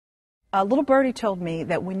A little birdie told me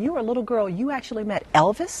that when you were a little girl, you actually met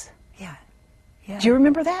Elvis. Yeah. Yeah. Do you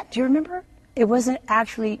remember that? Do you remember? It wasn't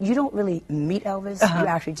actually, you don't really meet Elvis, you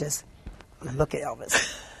actually just look at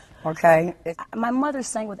Elvis. Okay? My mother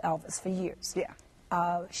sang with Elvis for years.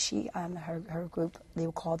 Yeah. She and her group, they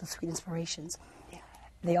were called the Sweet Inspirations. Yeah.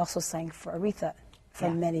 They also sang for Aretha for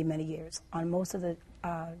many, many years. On most of the,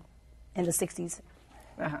 in the 60s,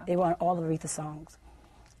 they were on all of Aretha songs.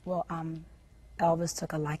 Well, Elvis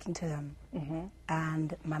took a liking to them,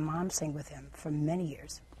 and my mom sang with him for many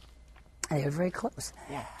years. And they were very close.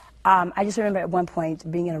 Yeah. I just remember at one point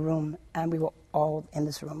being in a room, and we were all in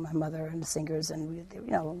this room, my mother and the singers, and we,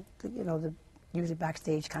 the usually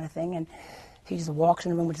backstage kind of thing. And he just walks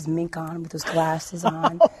in the room with his mink on, with his glasses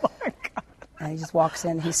on. Oh my God. And he just walks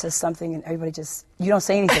in, he says something, and everybody just, you don't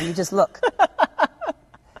say anything, you just look.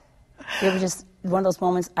 It was just one of those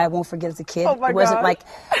moments I won't forget as a kid. Oh my it wasn't God. like,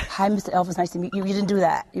 hi, Mr. Elvis, nice to meet you. You didn't do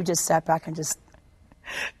that. You just sat back and just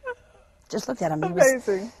looked at him.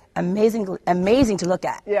 Amazing. Amazing to look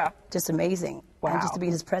at. Yeah. Just amazing. Wow. And just to be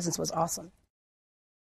in his presence was awesome.